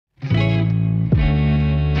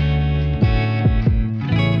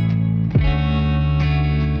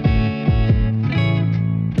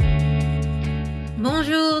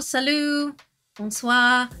salut,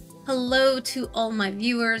 bonsoir, hello to all my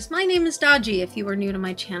viewers. My name is Dodgy if you are new to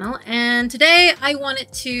my channel, and today I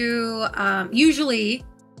wanted to, usually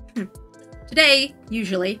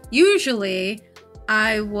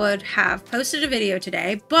I would have posted a video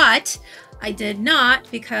today, but I did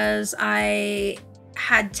not because I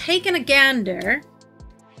had taken a gander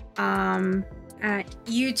at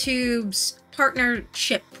YouTube's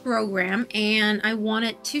partnership program, and I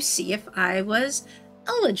wanted to see if I was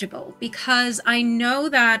eligible because I know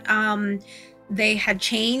that they had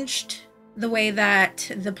changed the way that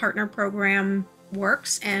the partner program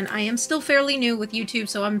works, and I am still fairly new with YouTube,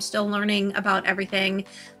 so I'm still learning about everything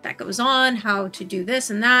that goes on, how to do this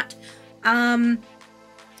and that, and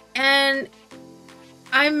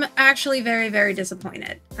I'm actually very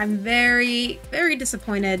disappointed. I'm very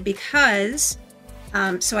disappointed because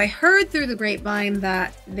so I heard through the grapevine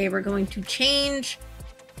that they were going to change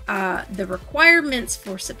the requirements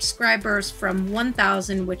for subscribers from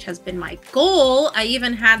 1,000, which has been my goal. I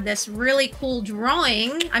even had this really cool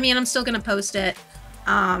drawing. I mean, I'm still going to post it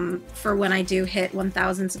for when I do hit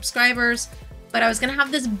 1,000 subscribers, but I was going to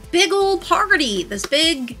have this big old party, this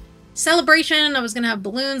big celebration. I was going to have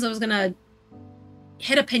balloons. I was going to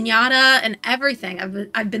hit a piñata and everything.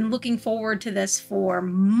 I've been looking forward to this for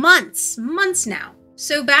months now.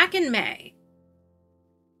 So back in May,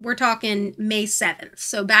 we're talking May 7th.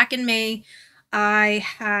 So back in May, I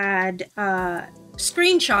had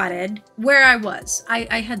screenshotted where I was.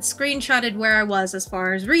 I had screenshotted where I was as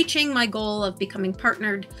far as reaching my goal of becoming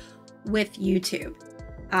partnered with YouTube.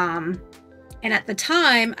 And at the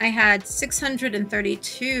time, I had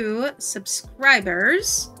 632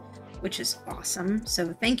 subscribers, which is awesome.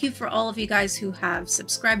 So thank you for all of you guys who have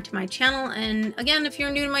subscribed to my channel. And again, if you're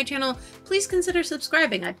new to my channel, please consider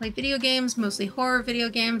subscribing. I play video games, mostly horror video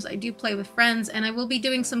games. I do play with friends, and I will be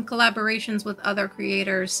doing some collaborations with other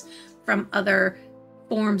creators from other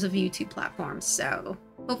forms of YouTube platforms. So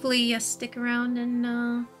hopefully you stick around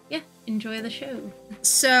and yeah, enjoy the show.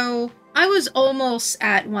 So I was almost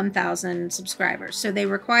at 1,000 subscribers. So they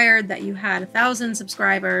required that you had 1,000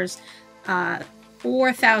 subscribers,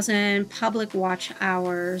 4,000 public watch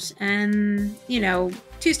hours, and, you know,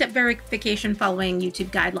 two-step verification following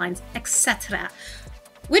YouTube guidelines, etc.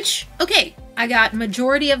 Which, okay, I got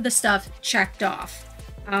majority of the stuff checked off.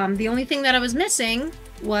 The only thing that I was missing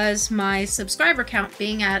was my subscriber count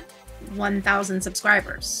being at 1,000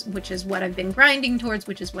 subscribers, which is what I've been grinding towards,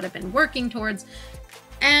 which is what I've been working towards.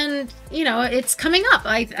 And, you know, it's coming up.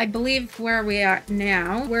 I believe where we are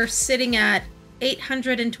now, we're sitting at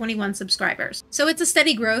 821 subscribers. So it's a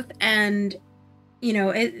steady growth, and you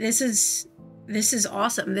know, this is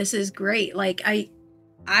awesome. This is great. Like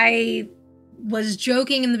I was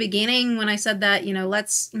joking in the beginning when I said that, you know,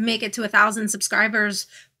 let's make it to 1,000 subscribers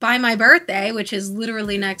by my birthday, which is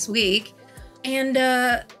literally next week. And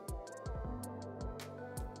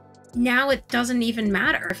now it doesn't even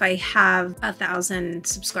matter if I have 1,000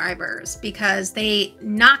 subscribers because they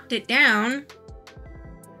knocked it down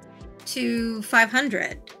to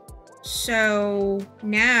 500. So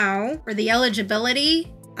now for the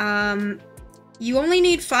eligibility, you only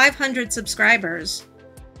need 500 subscribers,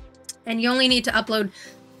 and you only need to upload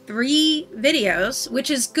 3 videos,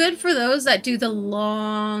 which is good for those that do the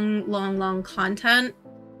long content,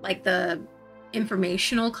 like the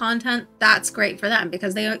informational content. That's great for them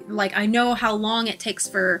because they, like, I know how long it takes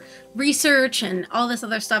for research and all this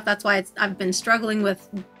other stuff. That's why I've been struggling with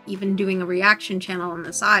even doing a reaction channel on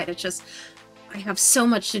the side. It's just, I have so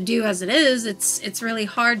much to do as it is. It's really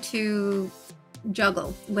hard to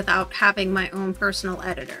juggle without having my own personal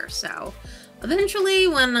editor. So eventually,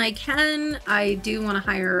 when I can, I do want to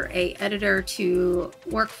hire a editor to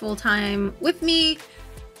work full-time with me.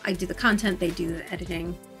 I do the content, they do the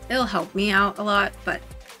editing. It'll help me out a lot, but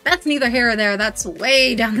that's neither here or there. That's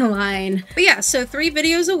way down the line. But yeah, so 3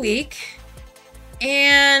 videos a week.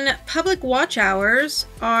 And public watch hours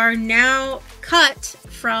are now cut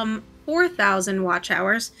from 4,000 watch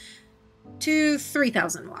hours to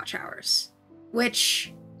 3,000 watch hours,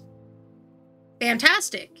 which,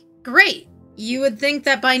 fantastic, great. You would think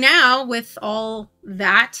that by now, with all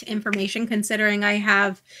that information, considering I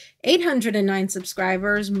have 809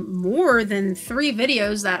 subscribers, more than 3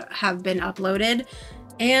 videos that have been uploaded,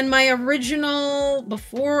 and my original,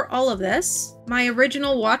 before all of this, my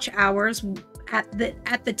original watch hours at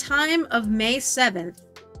the time of May 7th,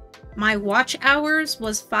 my watch hours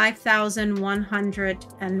was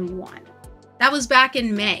 5,101. That was back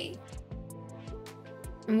in May.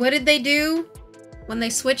 And what did they do when they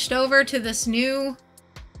switched over to this new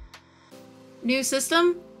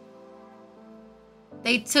system?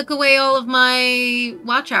 They took away all of my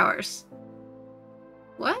watch hours.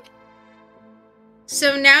 What?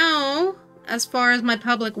 So now, as far as my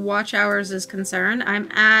public watch hours is concerned,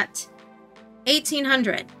 I'm at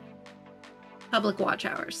 1,800 public watch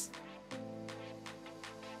hours.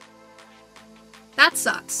 That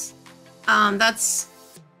sucks. That's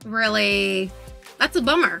a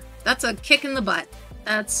bummer. That's a kick in the butt.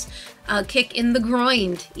 That's a kick in the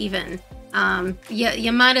groin, even.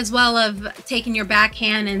 You might as well have taken your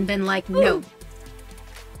backhand and been like, no.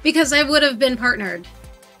 Because I would have been partnered.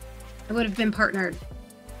 I would have been partnered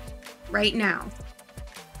right now.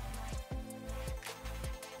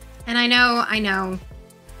 And I know.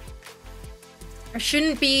 I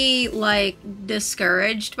shouldn't be, like,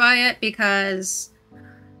 discouraged by it because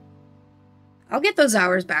I'll get those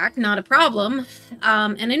hours back, not a problem.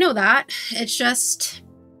 And I know that. It's just,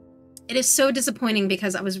 it is so disappointing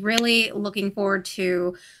because I was really looking forward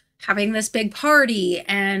to having this big party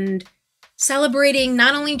and celebrating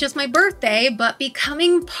not only just my birthday, but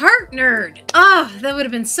becoming partnered. Oh, that would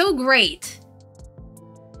have been so great.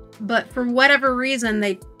 But for whatever reason,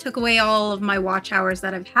 they took away all of my watch hours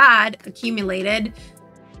that I've had accumulated.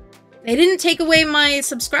 They didn't take away my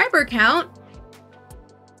subscriber count.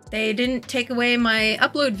 They didn't take away my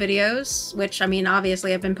upload videos, which, I mean,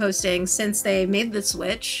 obviously I've been posting since they made the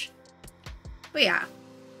switch. But yeah,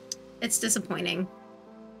 it's disappointing.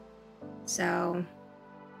 So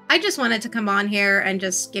I just wanted to come on here and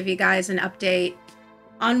just give you guys an update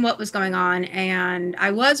on what was going on. And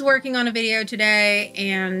I was working on a video today,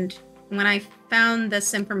 and when I found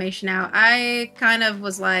this information out, I kind of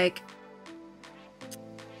was like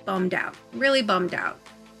bummed out, really bummed out.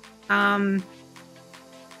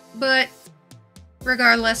 But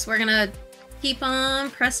regardless, we're gonna keep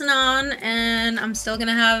on pressing on, and I'm still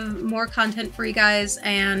gonna have more content for you guys,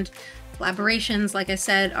 and collaborations, like I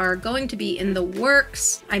said, are going to be in the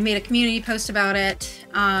works. I made a community post about it.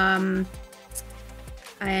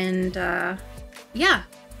 Yeah,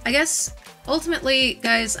 I guess ultimately,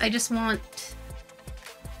 guys, I just want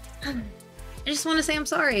to say I'm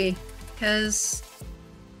sorry, because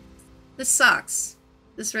this sucks.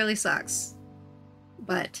 This really sucks.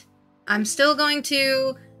 But I'm still going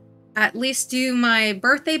to at least do my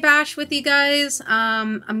birthday bash with you guys.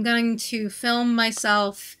 I'm going to film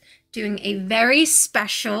myself doing a very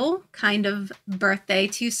special kind of birthday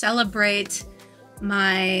to celebrate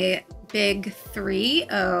my big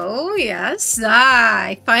 3-0. Yes,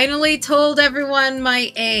 I finally told everyone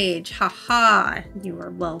my age. Haha, you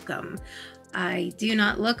are welcome. I do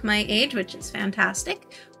not look my age, which is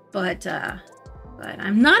fantastic, but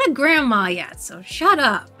I'm not a grandma yet, so shut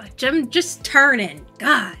up. I'm just turning.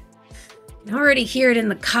 God, I can already hear it in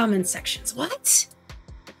the comment sections. What?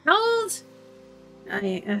 How old?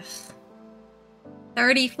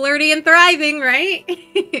 30, flirty, and thriving,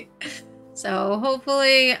 right? So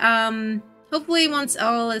hopefully once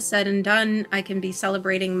all is said and done, I can be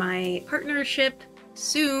celebrating my partnership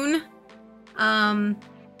soon.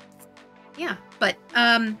 Yeah, but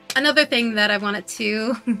another thing that I wanted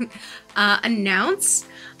to announce,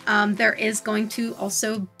 there is going to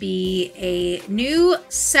also be a new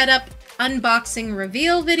setup unboxing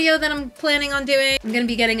reveal video that I'm planning on doing. I'm going to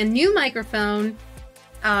be getting a new microphone,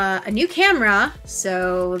 a new camera,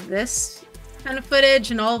 so this kind of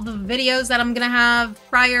footage and all the videos that I'm going to have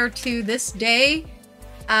prior to this day,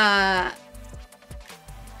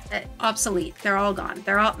 obsolete. They're all gone.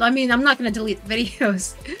 They're all, I mean, I'm not going to delete the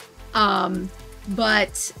videos.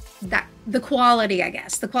 But the quality, I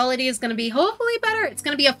guess. The quality is going to be hopefully better. It's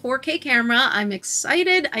going to be a 4K camera. I'm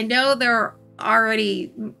excited. I know there are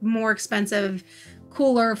already more expensive,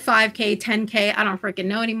 cooler 5K, 10K. I don't freaking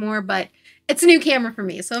know anymore, but it's a new camera for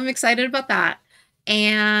me. So I'm excited about that.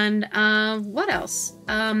 And what else?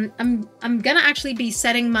 I'm going to actually be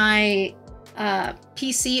setting my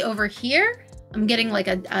PC over here. I'm getting like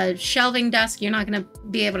a shelving desk. You're not going to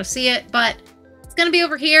be able to see it, but it's gonna be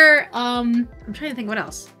over here. I'm trying to think what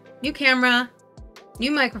else. New camera,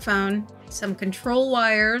 new microphone, some control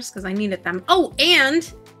wires because I needed them. Oh,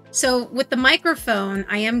 and so with the microphone,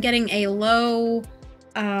 I am getting a low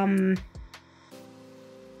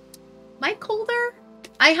mic holder.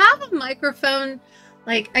 I have a microphone,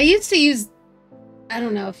 like I used to use, I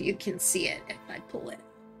don't know if you can see it if I pull it.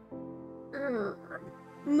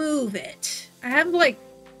 Move it. I have like,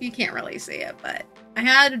 you can't really see it, but I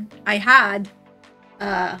had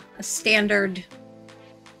a standard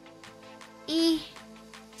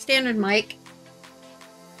mic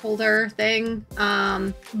holder thing,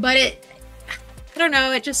 but it, I don't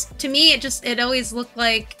know, it just, to me, it always looked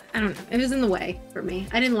like, I don't know, it was in the way for me.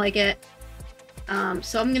 I didn't like it.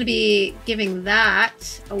 So I'm gonna be giving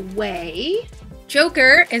that away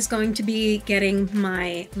Joker is going to be getting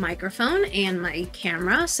my microphone and my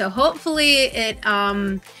camera, so hopefully it's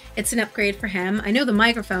an upgrade for him. I know the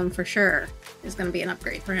microphone for sure is going to be an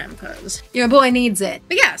upgrade for him because your boy needs it.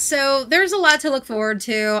 But yeah, so there's a lot to look forward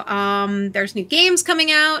to. There's new games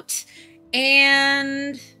coming out,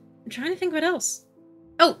 and I'm trying to think what else.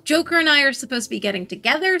 Oh, Joker and I are supposed to be getting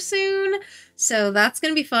together soon, so that's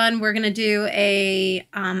going to be fun. We're going to do a,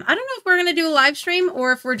 I don't know if we're going to do a live stream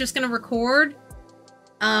or if we're just going to record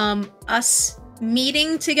us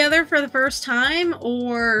meeting together for the first time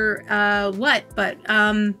or what, but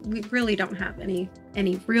we really don't have any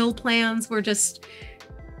real plans. We're just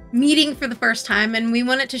meeting for the first time, and we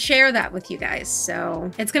wanted to share that with you guys,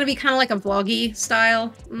 so it's going to be kind of like a vloggy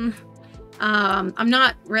style. I'm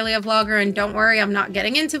not really a vlogger, and don't worry, I'm not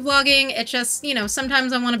getting into vlogging. It's just, you know,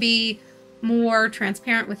 sometimes I want to be more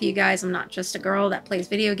transparent with you guys. I'm not just a girl that plays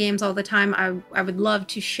video games all the time. I would love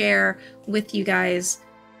to share with you guys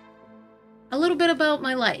a little bit about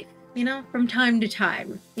my life, you know, from time to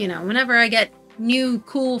time. You know, whenever I get new,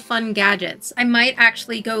 cool, fun gadgets. I might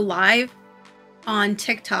actually go live on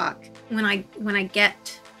TikTok when I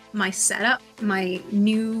get my setup, my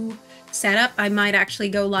new setup. I might actually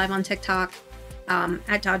go live on TikTok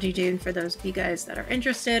at Dodgy Dune for those of you guys that are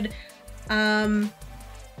interested, and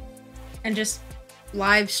just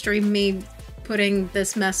live stream me putting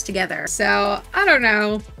this mess together. So I don't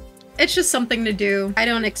know, it's just something to do. I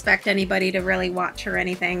don't expect anybody to really watch or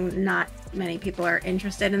anything. Not many people are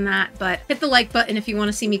interested in that, but hit the like button if you want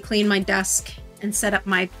to see me clean my desk and set up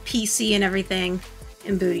my PC and everything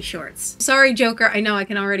in booty shorts. Sorry, Joker. I know I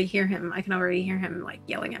can already hear him. I can already hear him like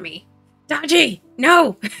yelling at me. Dodgy,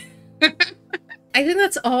 no! I think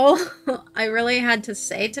that's all I really had to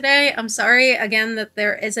say today. I'm sorry again that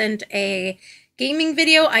there isn't a gaming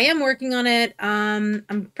video. I am working on it.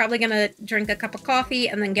 I'm probably gonna drink a cup of coffee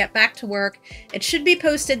and then get back to work. It should be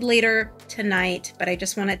posted later tonight, but I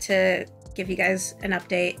just wanted to give you guys an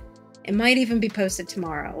update. It might even be posted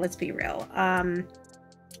tomorrow, let's be real.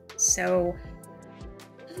 So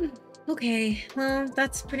okay, well,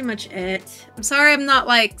 that's pretty much it. I'm sorry I'm not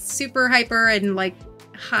like super hyper and like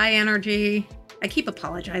high energy. I keep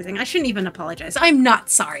apologizing. I shouldn't even apologize. I'm not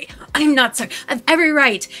sorry. I'm not sorry. I have every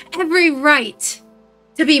right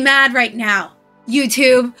to be mad right now.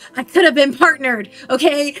 YouTube, I could have been partnered,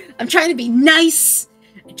 okay? I'm trying to be nice.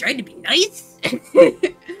 I'm trying to be nice.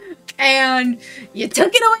 And you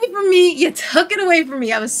took it away from me. You took it away from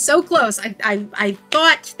me. I was so close. I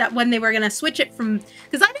thought that when they were going to switch it from...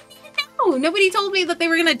 Because I didn't even know. Nobody told me that they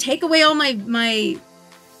were going to take away all my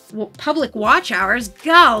public watch hours.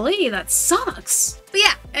 Golly, that sucks. But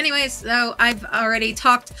yeah, anyways, so I've already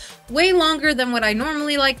talked way longer than what I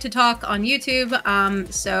normally like to talk on YouTube.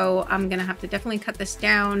 So I'm going to have to definitely cut this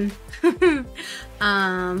down.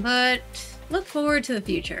 But look forward to the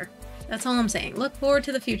future. That's all I'm saying. Look forward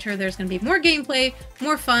to the future. There's going to be more gameplay,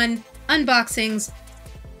 more fun, unboxings,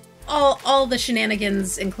 all the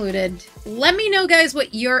shenanigans included. Let me know, guys,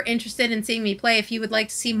 what you're interested in seeing me play. If you would like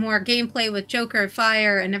to see more gameplay with Joker,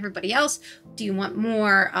 Fire, and everybody else. Do you want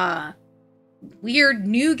more weird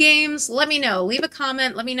new games? Let me know. Leave a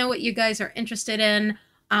comment. Let me know what you guys are interested in.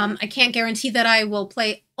 I can't guarantee that I will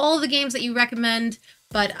play all the games that you recommend,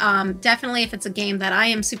 but definitely if it's a game that I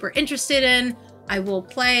am super interested in, I will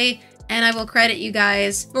play. And I will credit you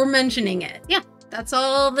guys for mentioning it. Yeah, that's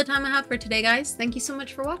all the time I have for today, guys. Thank you so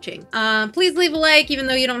much for watching. Please leave a like, even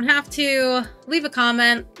though you don't have to. Leave a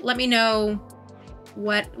comment. Let me know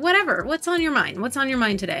whatever. What's on your mind? What's on your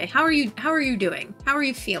mind today? How are you doing? How are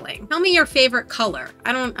you feeling? Tell me your favorite color.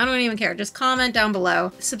 I don't even care. Just comment down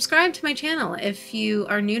below. Subscribe to my channel if you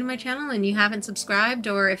are new to my channel and you haven't subscribed,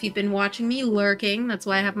 or if you've been watching me lurking. That's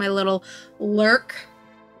why I have my little lurk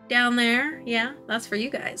down there. Yeah, that's for you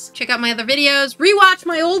guys. Check out my other videos. Rewatch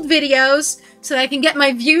my old videos so that I can get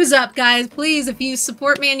my views up, guys. Please, if you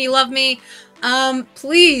support me and you love me,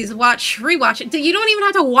 please rewatch it. You don't even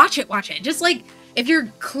have to watch it. Just like if you're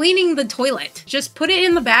cleaning the toilet, just put it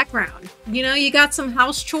in the background. You know, you got some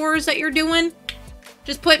house chores that you're doing,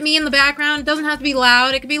 just put me in the background. It doesn't have to be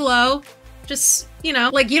loud. It could be low. Just, you know,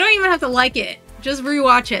 like you don't even have to like it. Just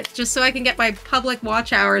rewatch it, just so I can get my public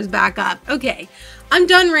watch hours back up. Okay, I'm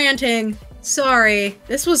done ranting. Sorry,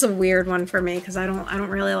 this was a weird one for me because I don't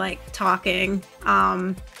really like talking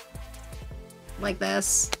like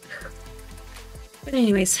this. But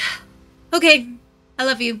anyways, okay, I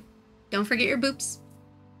love you. Don't forget your boops.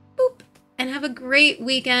 Boop. And have a great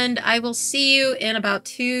weekend. I will see you in about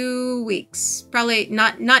 2 weeks. Probably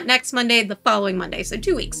not next Monday, the following Monday. So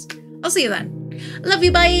 2 weeks. I'll see you then. Love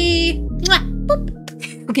you. Bye. Mwah.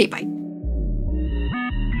 Boop. Okay, bye.